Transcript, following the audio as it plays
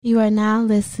You are now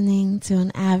listening to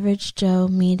an Average Joe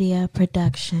Media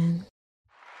production.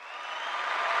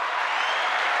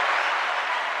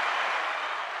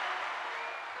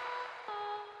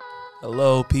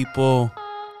 Hello, people.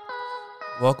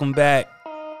 Welcome back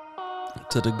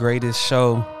to the greatest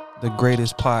show, the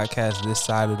greatest podcast this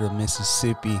side of the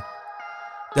Mississippi.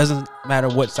 Doesn't matter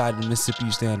what side of the Mississippi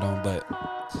you stand on, but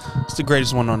it's the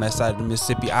greatest one on that side of the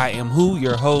Mississippi. I am who?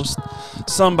 Your host,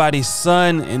 Somebody's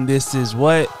Son, and this is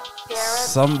what?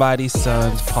 Somebody's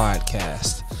Son's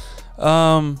podcast.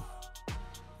 I'm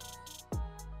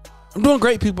doing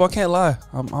great, people. I can't lie.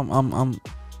 I'm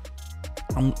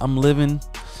living.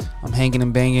 I'm hanging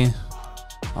and banging.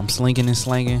 I'm slinking and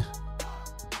slanging.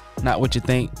 Not what you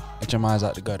think. Get your minds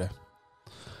out the gutter.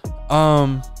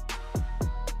 On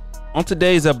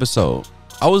today's episode,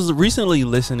 I was recently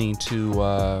listening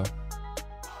to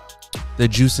the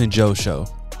Juice and Joe show.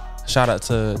 Shout out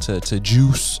to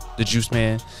Juice, the Juice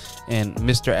Man, and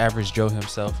Mr. Average Joe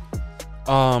himself.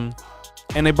 And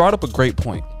they brought up a great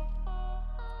point.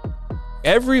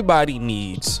 Everybody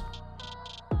needs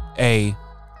a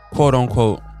quote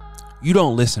unquote you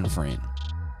don't listen friend.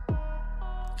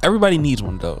 Everybody needs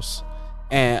one of those.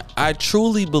 And I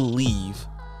truly believe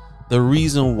the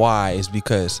reason why is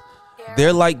because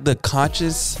they're like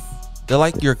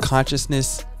your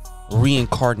consciousness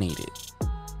reincarnated.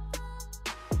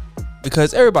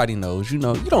 Because everybody knows,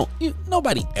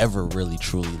 nobody ever really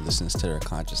truly listens to their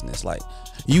consciousness. Like,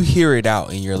 you hear it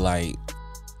out and you're like,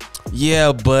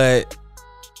 yeah, but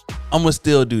I'm gonna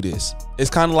still do this. It's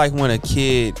kind of like when a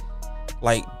kid,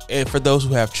 like, for those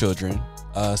who have children,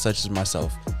 such as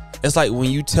myself, it's like when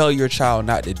you tell your child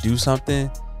not to do something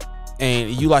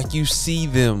and you see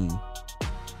them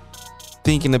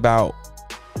thinking about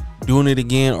doing it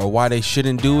again or why they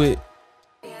shouldn't do it.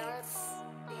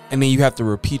 And then you have to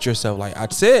repeat yourself, like, I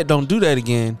said, don't do that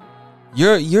again.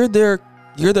 You're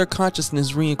their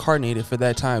consciousness reincarnated for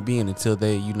that time being until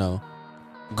they,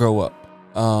 grow up.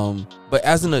 But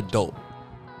as an adult,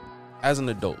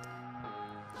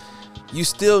 you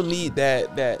still need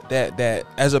that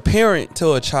as a parent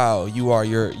to a child, you are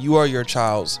your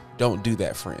child's don't do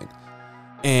that friend.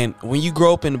 And when you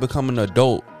grow up and become an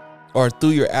adult, or through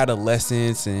your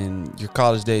adolescence and your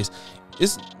college days,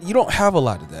 you don't have a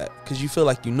lot of that because you feel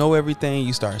like you know everything.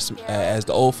 You start, as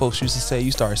the old folks used to say,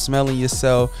 you start smelling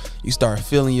yourself, you start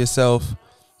feeling yourself.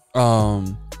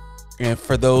 And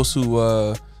for those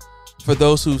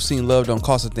who've seen Love Don't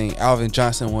Cost a Thing, Alvin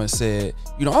Johnson once said,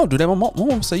 I don't do that. My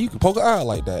mom said you can poke an eye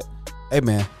like that. Hey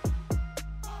man,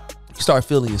 you start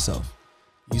feeling yourself.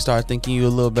 You start thinking you're a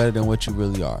little better than what you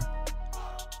really are.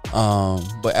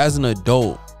 But as an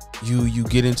adult, you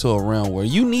get into a realm where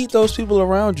you need those people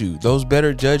around you, those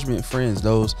better judgment friends,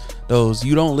 those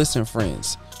you don't listen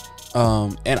friends.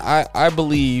 And I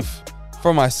believe,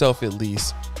 for myself at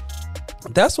least,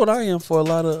 that's what I am for a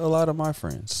lot of my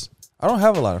friends. I don't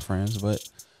have a lot of friends, but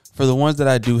for the ones that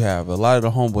I do have, a lot of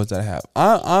the homeboys that I have,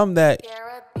 I'm that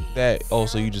oh,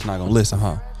 so you just not gonna listen,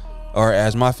 huh? Or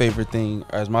as my favorite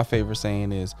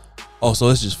saying is, oh, so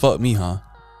it's just fuck me, huh?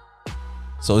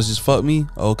 So it's just fuck me?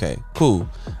 Okay, cool.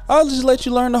 I'll just let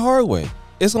you learn the hard way.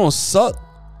 It's gonna suck,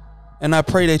 and I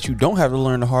pray that you don't have to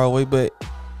learn the hard way, but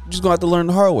you're just gonna have to learn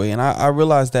the hard way. And I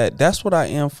realize that that's what I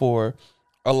am for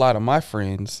a lot of my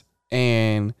friends,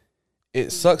 and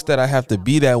it sucks that I have to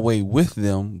be that way with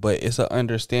them, but it's an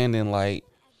understanding, like,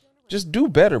 just do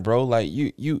better, bro. Like,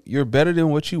 you're better than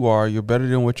what you are. You're better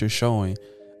than what you're showing.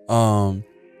 But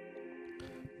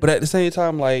at the same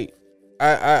time, like,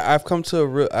 I've come to a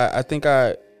real, I think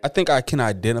I can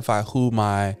identify who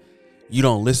my you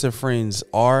don't listen friends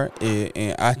are.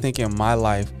 And I think in my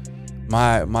life,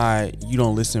 my you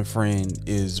don't listen friend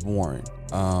is Warren.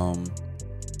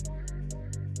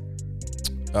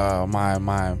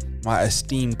 My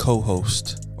esteemed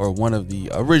co-host, or one of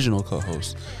the original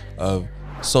co-hosts of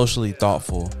Socially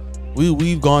Thoughtful.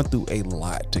 We've gone through a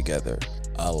lot together,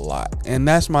 and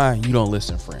that's my you don't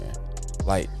listen friend.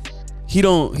 Like, he's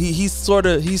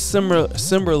similarly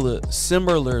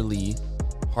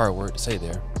hard word to say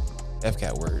there,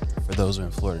 Fxck word, for those who are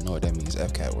in Florida know what that means,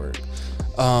 Fxck word.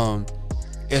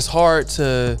 It's hard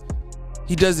to,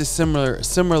 he does it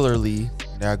similarly,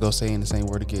 there I go saying the same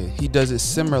word again, he does it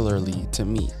similarly to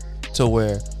me, to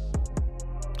where,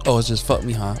 oh, it's just fuck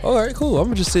me, huh? All right, cool, I'm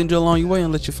gonna just send you along your way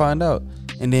and let you find out.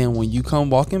 And then when you come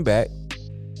walking back,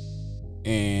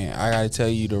 and I gotta tell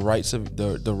you the rights of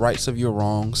your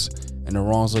wrongs and the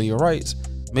wrongs of your rights,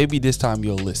 maybe this time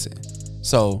you'll listen.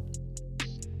 So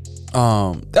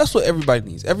that's what everybody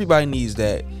needs. Everybody needs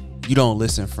that you don't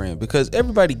listen friend, because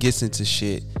everybody gets into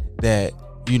shit that,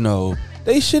 you know,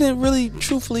 they shouldn't really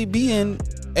truthfully be in,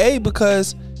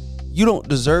 because you don't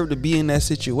deserve to be in that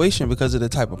situation because of the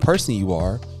type of person you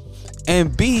are,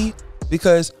 and B,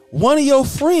 because one of your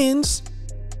friends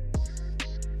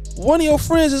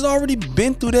has already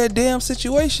been through that damn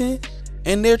situation,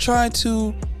 and they're trying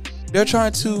to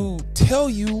tell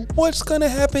you what's gonna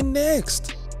happen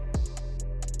next.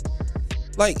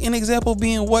 Like an example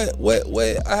being what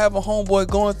I have a homeboy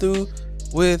going through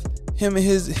with him and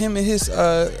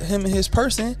his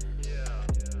person,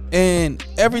 and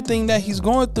everything that he's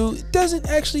going through doesn't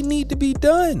actually need to be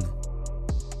done.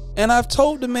 And I've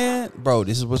told the man, bro,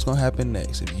 this is what's gonna happen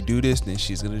next. If you do this, then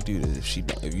she's gonna do this.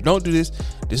 If you don't do this,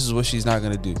 this is what she's not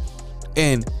gonna do.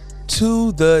 And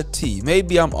to the T.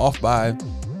 Maybe I'm off by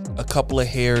a couple of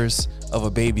hairs of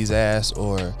a baby's ass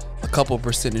or a couple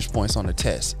percentage points on the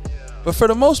test. But for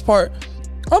the most part,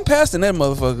 I'm passing that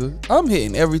motherfucker. I'm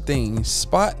hitting everything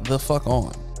spot the fuck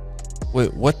on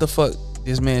with what the fuck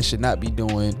this man should not be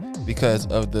doing because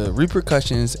of the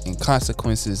repercussions and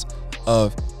consequences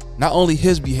of not only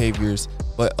his behaviors,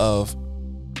 but of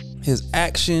his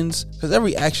actions. Because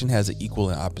every action has an equal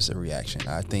and opposite reaction.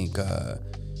 I think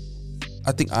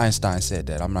Einstein said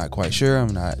that. I'm not quite sure.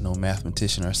 I'm not no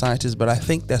mathematician or scientist, but I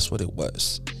think that's what it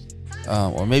was.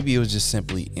 Or maybe it was just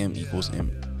simply M equals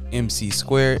MC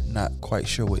squared. Not quite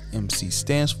sure what MC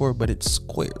stands for, but it's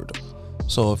squared.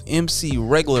 So if MC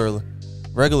regularly,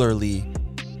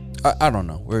 I don't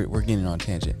know. We're getting on a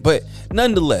tangent, but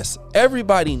nonetheless,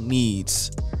 everybody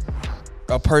needs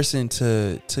a person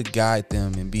to guide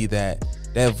them and be that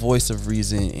voice of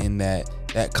reason and that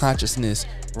consciousness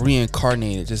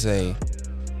reincarnated to say,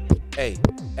 hey,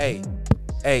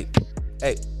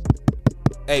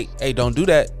 don't do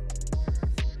that.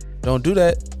 Don't do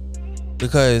that,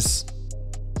 because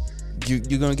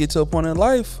you're gonna get to a point in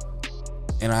life,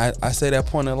 and I say that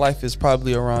point in life is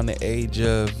probably around the age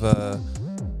of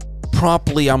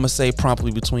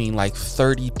promptly between like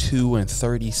 32 and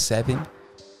 37.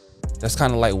 That's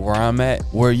kind of like where I'm at,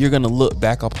 where you're gonna look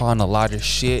back upon a lot of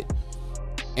shit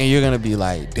and you're gonna be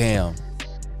like, damn,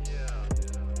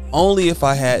 only if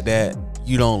I had that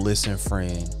you don't listen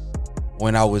friend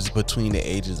when I was between the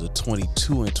ages of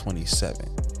 22 and 27,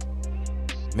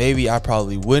 maybe I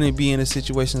probably wouldn't be in the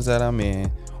situations that I'm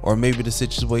in, or maybe the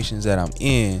situations that I'm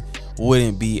in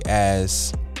wouldn't be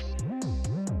as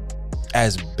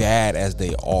bad as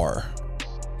they are.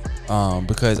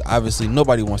 Because obviously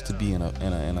nobody wants to be in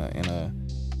a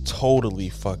totally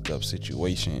fucked up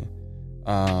situation.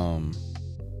 But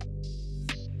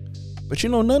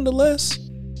nonetheless,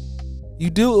 you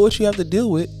deal with what you have to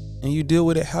deal with, and you deal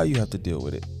with it how you have to deal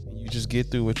with it. And you just get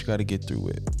through what you got to get through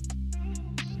with.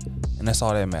 And that's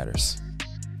all that matters.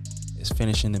 Is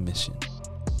finishing the mission.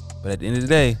 But at the end of the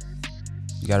day,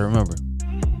 you got to remember,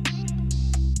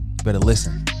 you better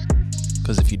listen.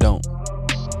 Because if you don't,